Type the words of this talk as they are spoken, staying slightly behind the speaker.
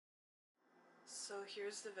So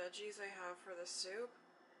here's the veggies I have for the soup,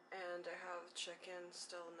 and I have chicken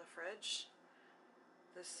still in the fridge.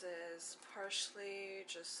 This is partially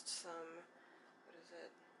just some, what is it,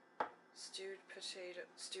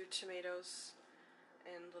 stewed tomatoes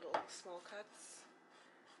in little small cuts.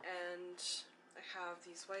 And I have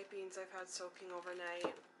these white beans I've had soaking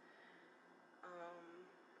overnight.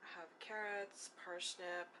 I have carrots,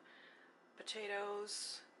 parsnip,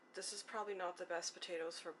 potatoes. This is probably not the best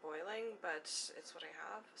potatoes for boiling, but it's what I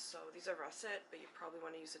have. So these are russet, but you probably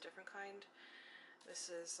want to use a different kind.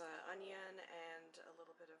 This is onion and a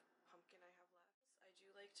little bit of pumpkin I have left. I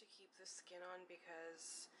do like to keep the skin on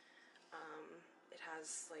because it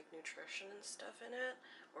has like nutrition and stuff in it,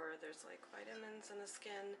 or there's like vitamins in the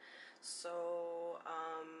skin. So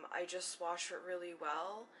I just wash it really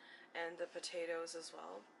well, and the potatoes as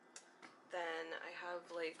well. Then I have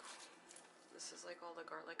like, this is like all the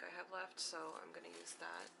garlic I have left, so I'm gonna use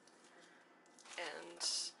that. And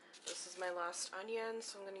this is my last onion,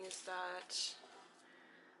 so I'm gonna use that.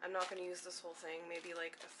 I'm not gonna use this whole thing, maybe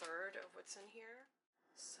like a third of what's in here.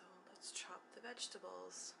 So let's chop the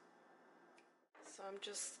vegetables. So I'm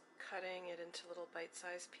just cutting it into little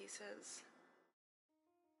bite-sized pieces.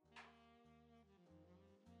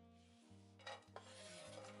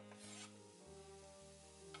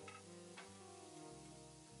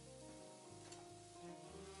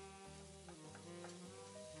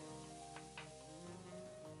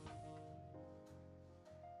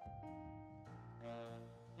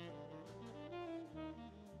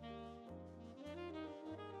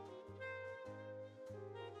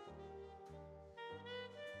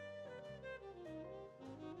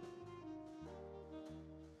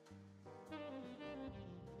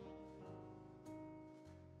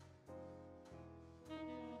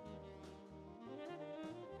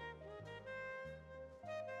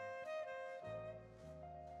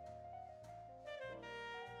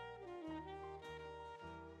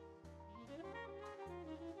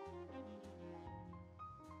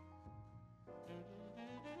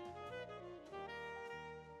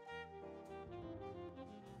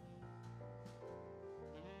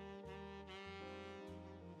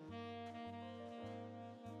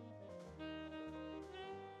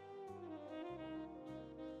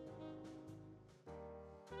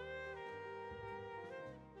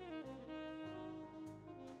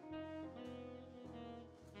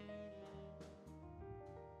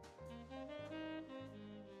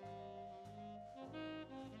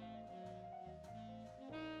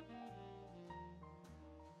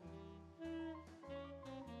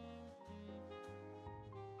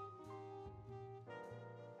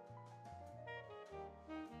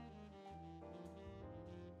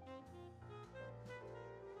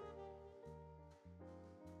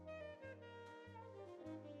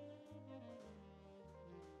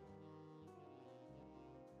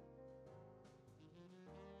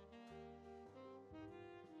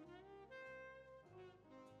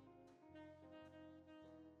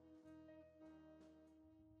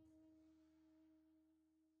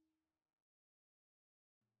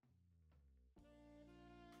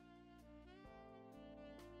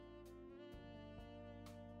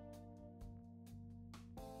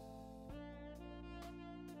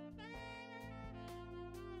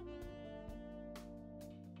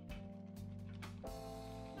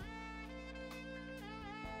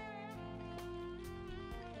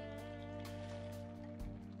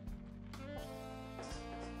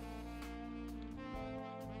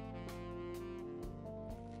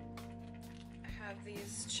 Have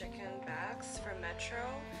these chicken backs from Metro.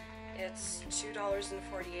 It's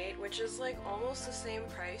 $2.48, which is like almost the same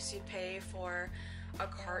price you'd pay for a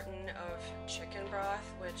carton of chicken broth,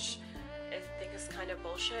 which I think is kind of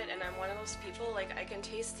bullshit. And I'm one of those people, like, I can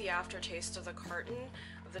taste the aftertaste of the carton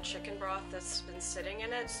of the chicken broth that's been sitting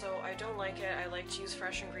in it, so I don't like it. I like to use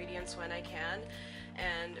fresh ingredients when I can,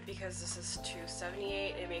 and because this is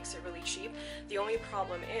 $2.78, it makes it really cheap. The only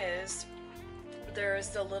problem is there's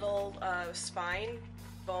the little spine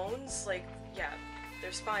bones, like, yeah,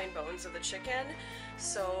 they're spine bones of the chicken,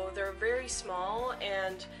 so they're very small,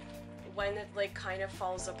 and when it like kind of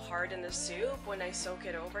falls apart in the soup when I soak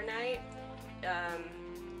it overnight,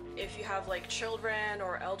 if you have like children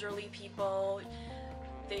or elderly people,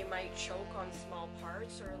 they might choke on small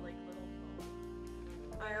parts or like little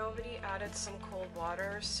bones. I already added some cold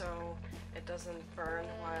water so it doesn't burn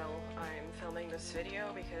while I'm filming this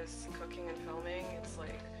video, because cooking and filming, it's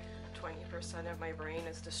like 20% of my brain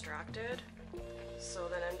is distracted. So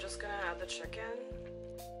then I'm just gonna add the chicken.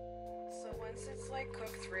 So once it's like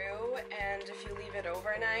cooked through, and if you leave it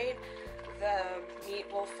overnight, the meat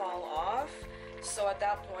will fall off, So at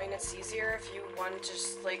that point, it's easier if you want to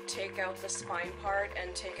just like take out the spine part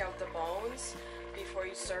and take out the bones before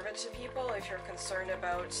you serve it to people, if you're concerned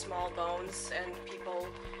about small bones and people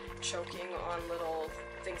choking on little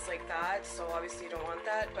things like that. So obviously you don't want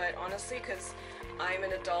that, but honestly, because I'm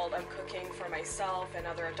an adult, I'm cooking for myself and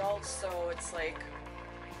other adults, so it's like,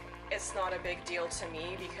 it's not a big deal to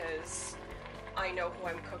me because I know who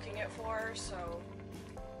I'm cooking it for, so.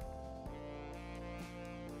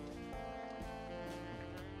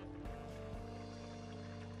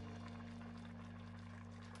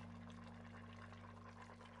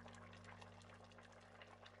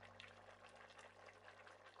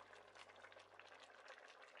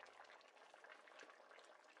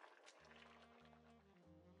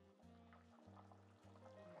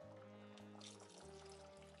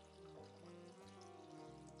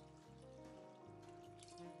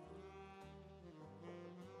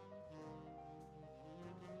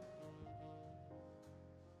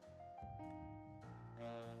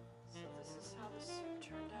 So this is how the soup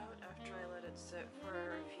turned out after I let it sit for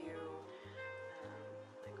a few,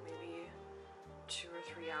 like maybe 2 or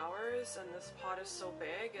 3 hours, and this pot is so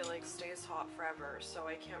big it like stays hot forever, so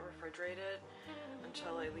I can't refrigerate it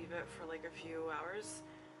until I leave it for like a few hours.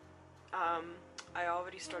 I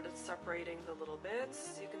already started separating the little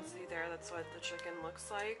bits. You can see there, that's what the chicken looks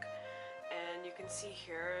like, and you can see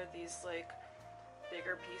here these like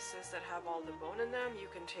bigger pieces that have all the bone in them. You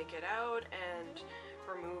can take it out and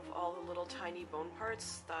remove all the little tiny bone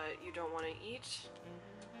parts that you don't want to eat.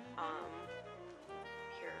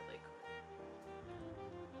 Here, like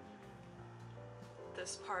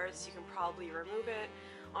this part, so you can probably remove it.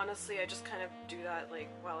 Honestly, I just kind of do that like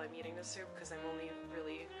while I'm eating the soup because I'm only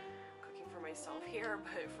really cooking for myself here,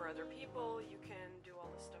 but for other people you can do all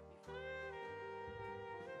this stuff before.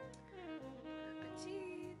 Bon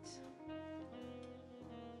appetit.